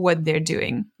about what they're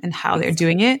doing and how they're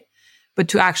doing it, but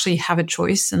to actually have a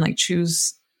choice and like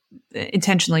choose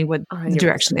intentionally what 100%. The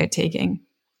direction they're taking.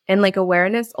 And like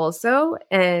awareness also.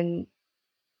 And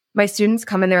my students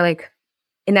come and they're like,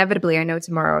 inevitably, I know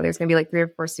tomorrow there's going to be like 3 or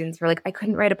 4 students who are like, I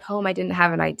couldn't write a poem. I didn't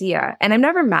have an idea. And I'm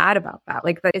never mad about that.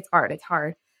 Like, it's art. It's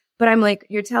hard. But I'm like,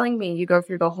 you're telling me you go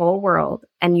through the whole world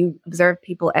and you observe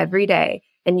people every day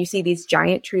and you see these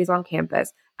giant trees on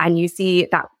campus and you see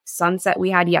that sunset we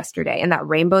had yesterday and that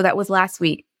rainbow that was last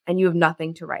week and you have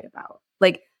nothing to write about.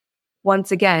 Like,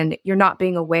 once again, you're not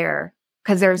being aware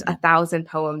because there's 1,000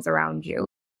 poems around you.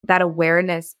 That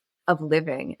awareness of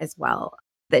living as well,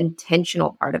 the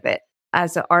intentional part of it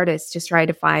as an artist, just try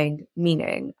to find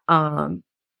meaning.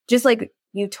 Just like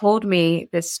you told me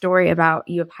this story about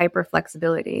you have hyper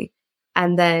flexibility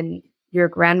and then your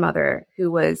grandmother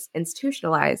who was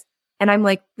institutionalized. And I'm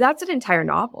like, that's an entire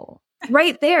novel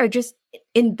right there, just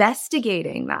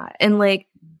investigating that. And like,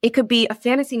 it could be a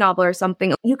fantasy novel or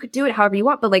something. You could do it however you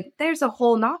want, but like, there's a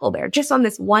whole novel there just on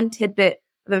this one tidbit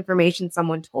of information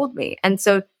someone told me. And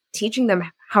so teaching them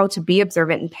how to be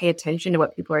observant and pay attention to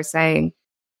what people are saying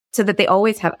so that they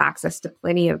always have access to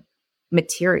plenty of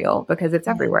material because it's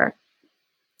everywhere.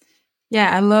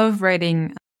 Yeah, I love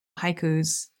writing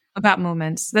haikus about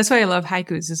moments. That's why I love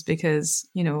haikus, is because,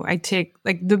 I take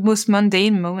like the most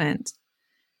mundane moment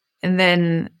and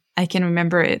then I can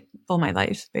remember it all my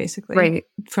life, basically, right,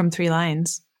 from 3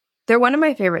 lines. They're one of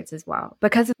my favorites as well,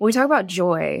 because when we talk about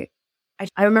joy,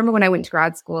 I remember when I went to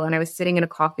grad school and I was sitting in a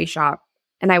coffee shop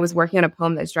and I was working on a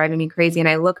poem that was driving me crazy. And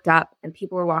I looked up and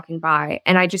people were walking by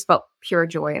and I just felt pure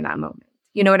joy in that moment.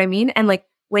 You know what I mean? And like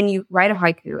when you write a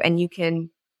haiku and you can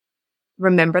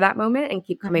remember that moment and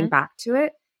keep coming back to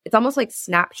it, it's almost like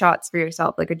snapshots for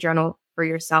yourself, like a journal for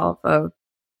yourself of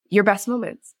your best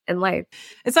moments in life.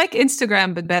 It's like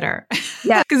Instagram, but better.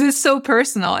 Yeah. Because it's so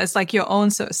personal. It's like your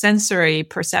own sensory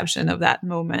perception of that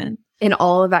moment. And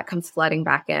all of that comes flooding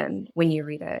back in when you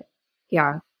read it.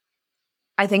 Yeah.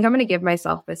 I think I'm going to give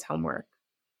myself this homework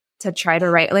to try to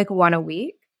write like 1 a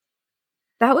week.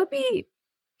 That would be,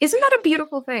 isn't that a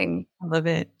beautiful thing? I love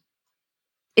it.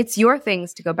 It's your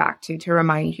things to go back to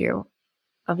remind you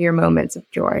of your moments of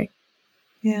joy.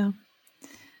 Yeah.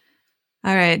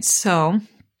 All right. So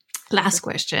last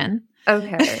question.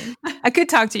 Okay. I could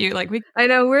talk to you I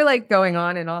know we're like going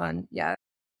on and on. Yeah.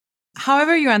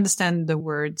 However you understand the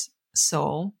word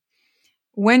soul,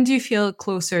 when do you feel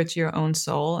closer to your own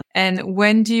soul? And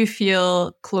when do you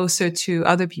feel closer to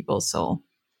other people's soul?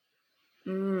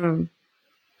 I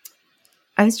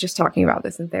was just talking about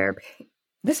this in therapy.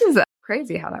 This is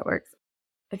crazy how that works.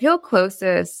 I feel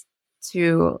closest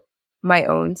to my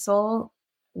own soul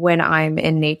when I'm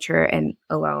in nature and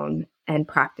alone and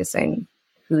practicing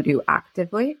Hoodoo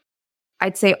actively.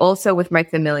 I'd say also with my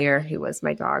familiar, who was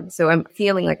my dog. So I'm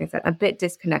feeling, like I said, a bit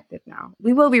disconnected now.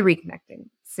 We will be reconnecting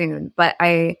soon, but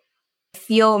I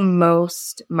feel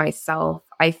most myself.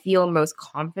 I feel most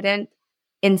confident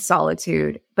in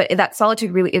solitude, but that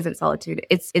solitude really isn't solitude.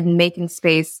 It's in making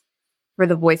space for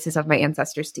the voices of my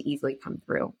ancestors to easily come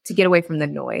through, to get away from the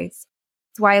noise.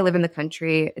 It's why I live in the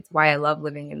country. It's why I love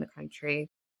living in the country.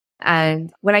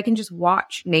 And when I can just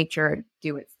watch nature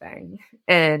do its thing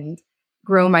and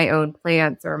grow my own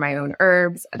plants or my own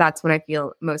herbs, that's when I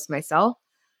feel most myself.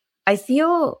 I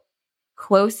feel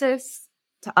closest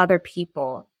to other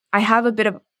people. I have a bit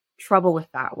of trouble with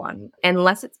that one.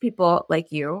 Unless it's people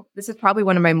like you. This is probably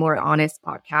one of my more honest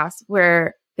podcasts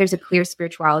where there's a clear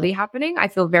spirituality happening. I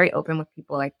feel very open with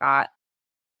people like that.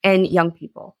 And young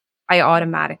people, I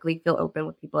automatically feel open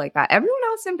with people like that. Everyone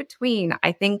else in between,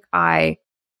 I think I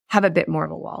have a bit more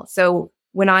of a wall. So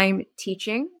when I'm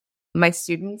teaching my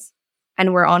students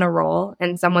and we're on a roll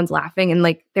and someone's laughing and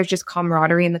like there's just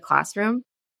camaraderie in the classroom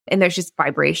and there's just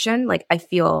vibration, like I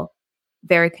feel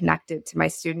very connected to my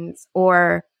students.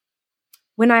 Or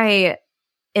when I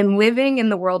am living in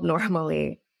the world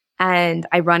normally and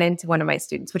I run into one of my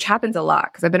students, which happens a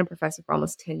lot because I've been a professor for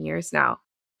almost 10 years now,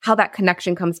 how that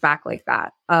connection comes back like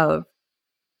that of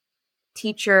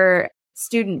teacher,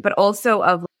 student, but also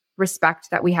of respect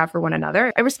that we have for one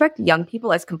another. I respect young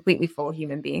people as completely full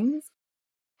human beings.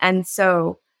 And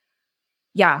so,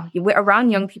 yeah,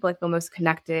 around young people, I feel most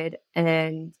connected,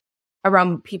 and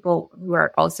around people who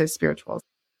are also spiritual.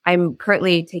 I'm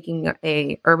currently taking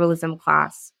a herbalism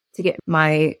class to get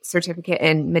my certificate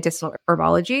in medicinal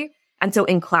herbology. And so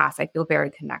in class, I feel very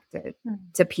connected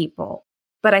to people.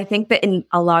 But I think that in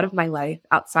a lot of my life,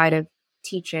 outside of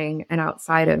teaching and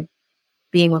outside of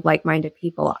being with like-minded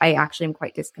people, I actually am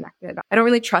quite disconnected. I don't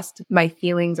really trust my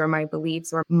feelings or my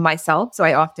beliefs or myself. So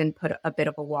I often put a bit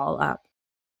of a wall up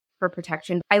for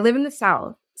protection. I live in the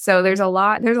South, so there's a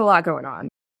lot going on.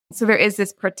 So there is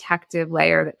this protective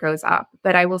layer that goes up.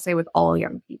 But I will say with all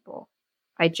young people,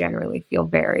 I generally feel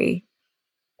I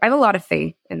have a lot of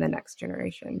faith in the next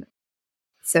generation.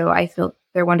 So I feel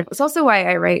they're wonderful. It's also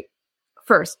why I write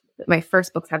first. My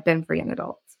first books have been for young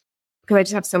adults, because I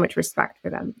just have so much respect for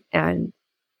them and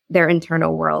their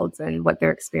internal worlds and what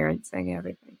they're experiencing and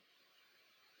everything.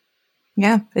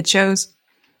 Yeah, it shows.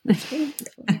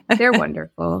 They're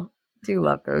wonderful. Do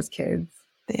love those kids.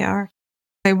 They are.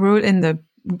 I wrote in the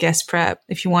guest prep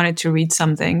if you wanted to read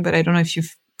something, but I don't know if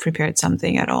you've prepared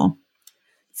something at all.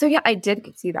 So yeah, I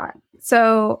did see that.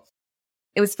 So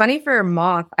it was funny for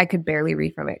Moth. I could barely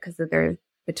read from it because there's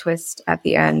the twist at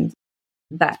the end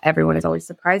that everyone is always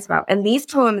surprised about. And these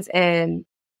poems in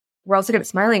We're Also Good at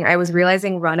Smiling, I was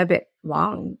realizing run a bit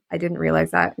long. I didn't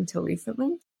realize that until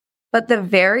recently. But the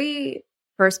very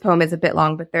first poem is a bit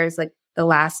long, but there's like the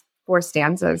last 4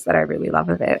 stanzas that I really love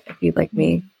of it. If you'd like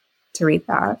me to read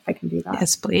that, I can do that.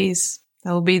 Yes, please.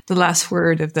 That will be the last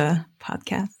word of the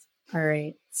podcast. All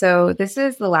right. So this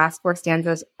is the last 4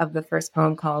 stanzas of the first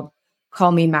poem called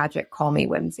Call Me Magic, Call Me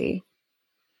Whimsy.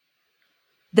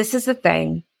 This is the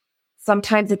thing.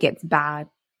 Sometimes it gets bad.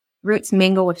 Roots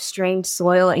mingle with strange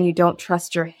soil and you don't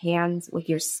trust your hands with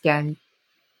your skin.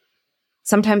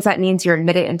 Sometimes that means you're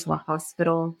admitted into a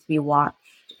hospital to be watched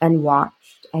and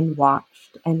watched and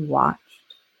watched and watched.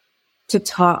 To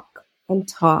talk and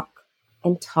talk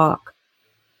and talk.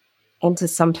 And to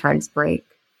sometimes break.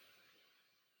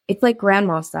 It's like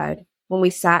Grandma said, when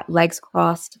we sat legs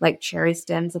crossed like cherry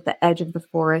stems at the edge of the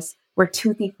forest where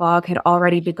toothy fog had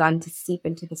already begun to seep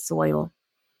into the soil.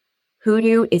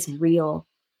 Hoodoo is real.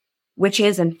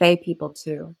 Witches and fae people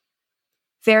too.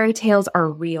 Fairy tales are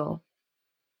real.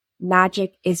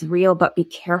 Magic is real, but be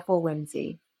careful,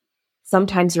 Whimsy.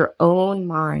 Sometimes your own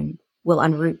mind will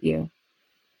unroot you.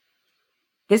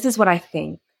 This is what I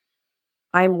think.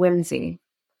 I'm Whimsy.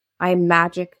 I am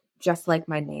magic just like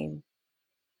my name.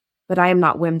 But I am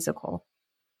not whimsical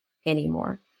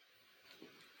anymore.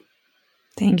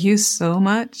 Thank you so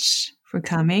much for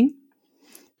coming.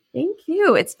 Thank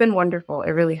you. It's been wonderful.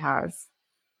 It really has.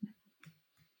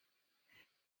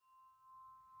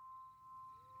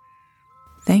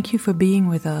 Thank you for being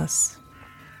with us.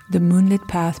 The Moonlit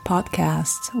Path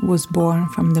podcast was born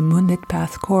from the Moonlit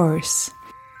Path course,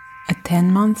 a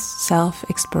 10-month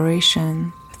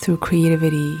self-exploration through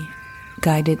creativity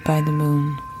guided by the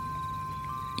moon.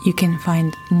 You can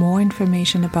find more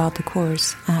information about the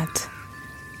course at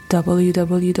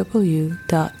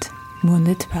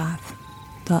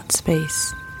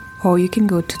www.moonlitpath.space, or you can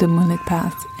go to the Moonlit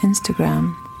Path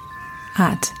Instagram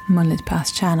at Moonlit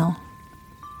Path Channel.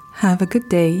 Have a good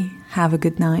day, have a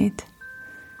good night,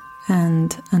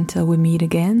 and until we meet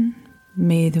again,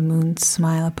 may the moon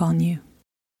smile upon you.